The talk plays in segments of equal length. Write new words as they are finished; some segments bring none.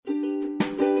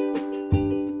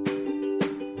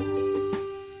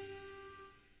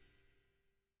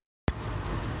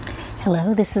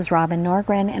Hello, this is Robin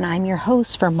Norgren, and I'm your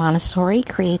host for Montessori,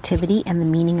 Creativity, and the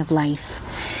Meaning of Life.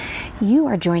 You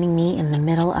are joining me in the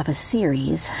middle of a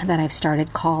series that I've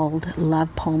started called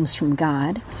Love Poems from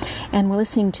God, and we're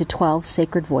listening to 12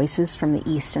 sacred voices from the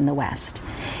East and the West.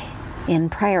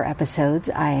 In prior episodes,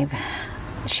 I've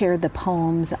shared the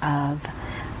poems of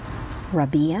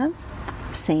Rabia,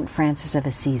 St. Francis of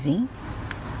Assisi,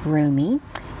 Rumi,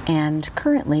 and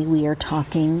currently we are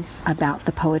talking about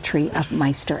the poetry of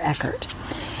Meister Eckhart.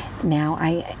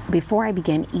 Now, before I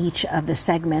begin each of the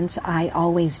segments, I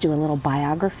always do a little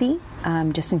biography,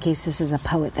 just in case this is a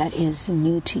poet that is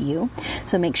new to you.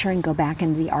 So make sure and go back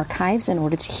into the archives in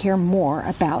order to hear more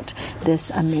about this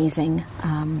amazing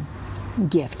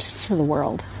gift to the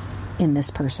world in this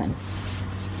person.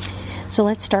 So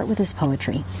let's start with his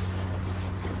poetry.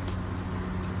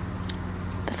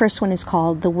 The first one is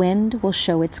called The Wind Will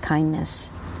Show Its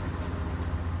Kindness.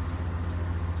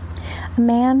 A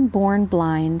man born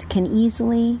blind can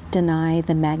easily deny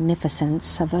the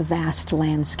magnificence of a vast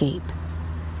landscape.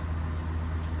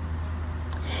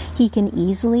 He can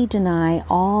easily deny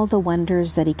all the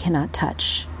wonders that he cannot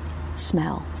touch,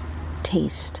 smell,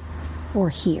 taste, or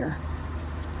hear.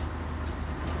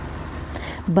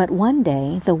 But one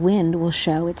day the wind will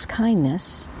show its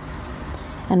kindness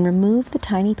and remove the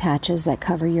tiny patches that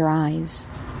cover your eyes.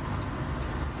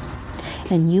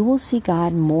 And you will see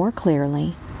God more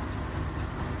clearly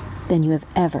than you have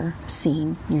ever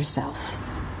seen yourself.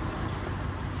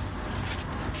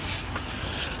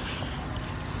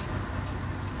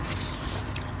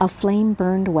 A flame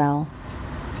burned well.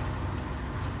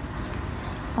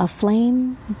 A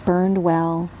flame burned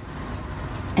well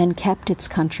and kept its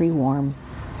country warm.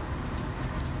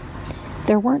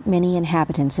 There weren't many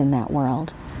inhabitants in that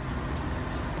world.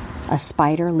 A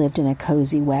spider lived in a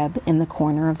cozy web in the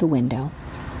corner of the window.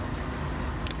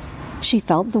 She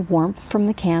felt the warmth from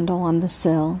the candle on the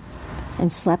sill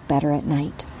and slept better at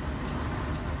night.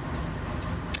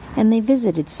 And they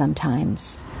visited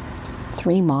sometimes,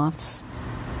 3 moths,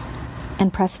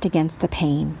 and pressed against the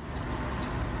pane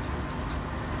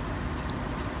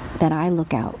that I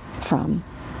look out from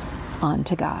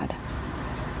onto God.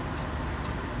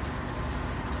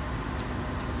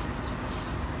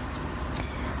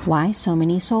 Why so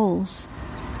many souls?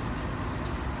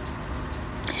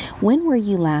 When were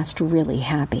you last really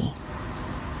happy?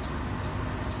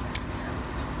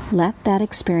 Let that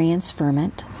experience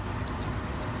ferment.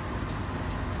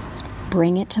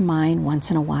 Bring it to mind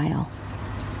once in a while.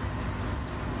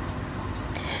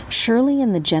 Surely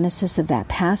in the genesis of that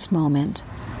past moment,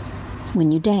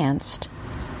 when you danced,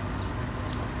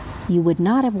 you would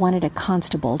not have wanted a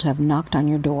constable to have knocked on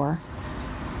your door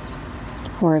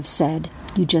or have said,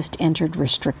 "You just entered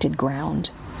restricted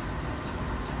ground."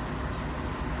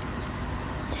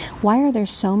 Why are there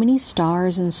so many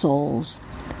stars and souls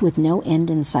with no end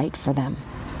in sight for them?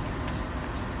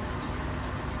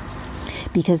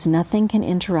 Because nothing can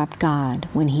interrupt God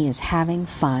when He is having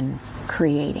fun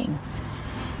creating.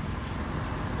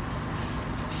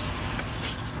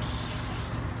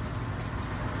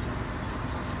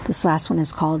 This last one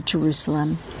is called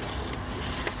Jerusalem.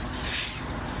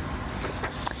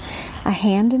 A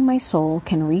hand in my soul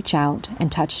can reach out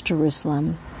and touch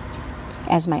Jerusalem,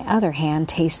 as my other hand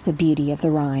tastes the beauty of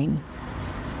the Rhine.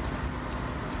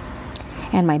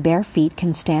 And my bare feet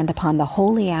can stand upon the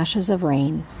holy ashes of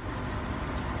rain,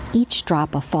 each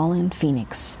drop a fallen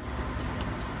phoenix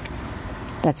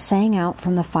that sang out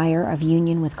from the fire of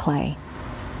union with clay.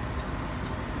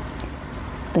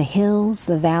 The hills,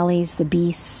 the valleys, the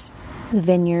beasts, the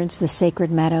vineyards, the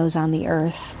sacred meadows on the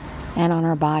earth and on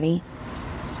our body,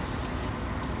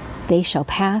 they shall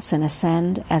pass and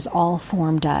ascend as all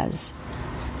form does,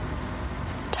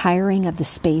 tiring of the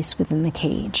space within the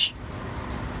cage.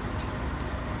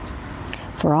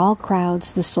 For all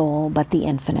crowds the soul but the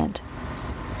infinite.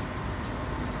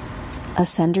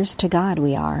 Ascenders to God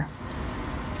we are.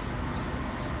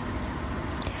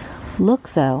 Look,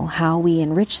 though, how we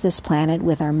enrich this planet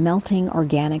with our melting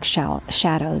organic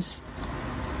shadows.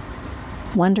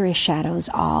 Wondrous shadows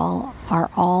are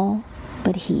all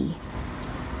but He.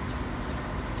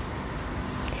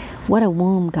 What a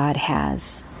womb God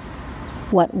has.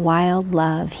 What wild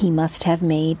love He must have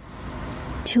made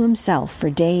to Himself for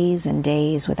days and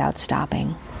days without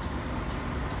stopping.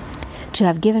 To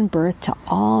have given birth to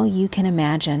all you can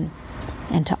imagine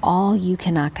and to all you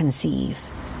cannot conceive.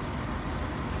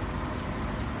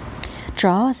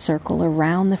 Draw a circle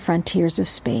around the frontiers of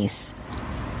space.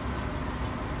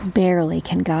 Barely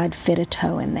can God fit a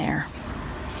toe in there.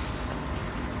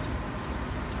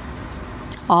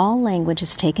 All language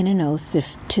has taken an oath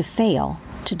to fail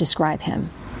to describe Him.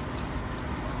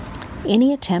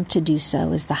 Any attempt to do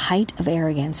so is the height of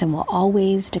arrogance and will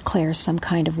always declare some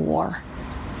kind of war.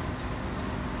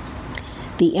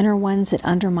 The inner ones that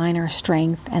undermine our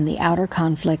strength and the outer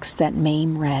conflicts that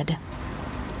maim red.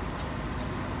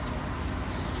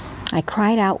 I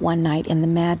cried out one night in the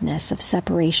madness of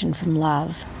separation from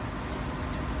love,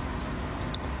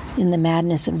 in the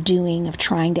madness of doing, of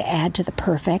trying to add to the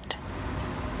perfect,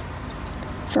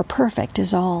 for perfect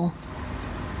is all.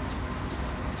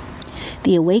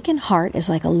 The awakened heart is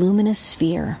like a luminous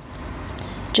sphere,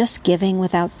 just giving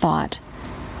without thought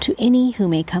to any who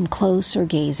may come close or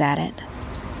gaze at it.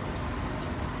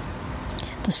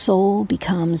 The soul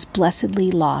becomes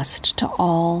blessedly lost to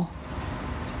all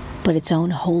but its own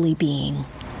holy being.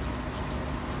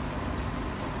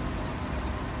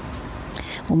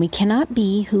 When we cannot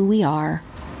be who we are,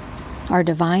 our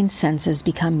divine senses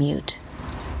become mute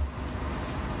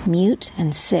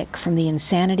and sick from the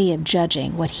insanity of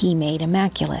judging what He made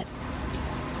immaculate.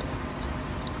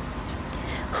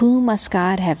 Who must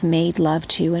God have made love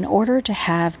to in order to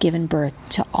have given birth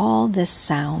to all this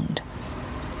sound,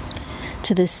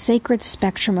 to this sacred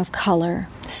spectrum of color,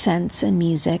 sense, and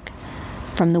music,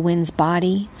 from the wind's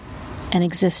body and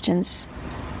existence's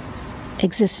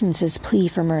plea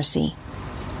for mercy,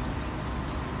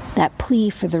 that plea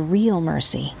for the real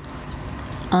mercy,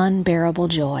 unbearable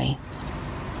joy.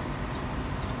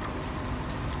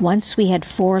 Once we had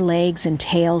 4 legs and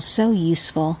tails so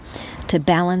useful to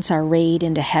balance our raid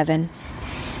into heaven,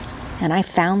 and I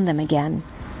found them again.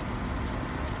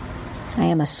 I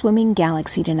am a swimming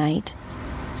galaxy tonight.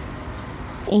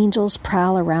 Angels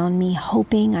prowl around me,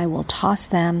 hoping I will toss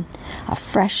them a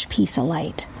fresh piece of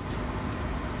light.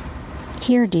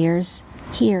 Here, dears,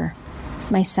 here,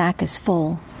 my sack is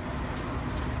full.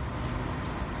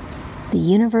 The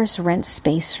universe rents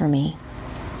space for me,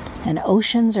 and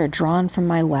oceans are drawn from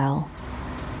my well.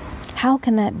 How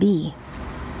can that be?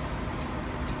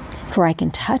 For I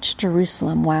can touch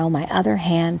Jerusalem while my other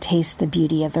hand tastes the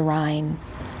beauty of the Rhine.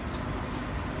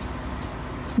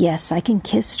 Yes, I can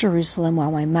kiss Jerusalem while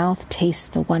my mouth tastes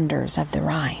the wonders of the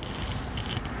Rhine.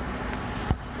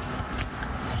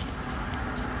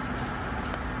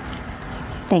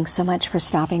 Thanks so much for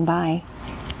stopping by.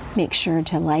 Make sure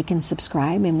to like and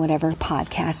subscribe in whatever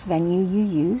podcast venue you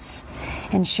use,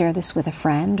 and share this with a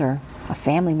friend or a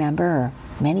family member or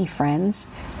many friends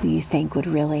who you think would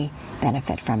really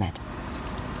benefit from it.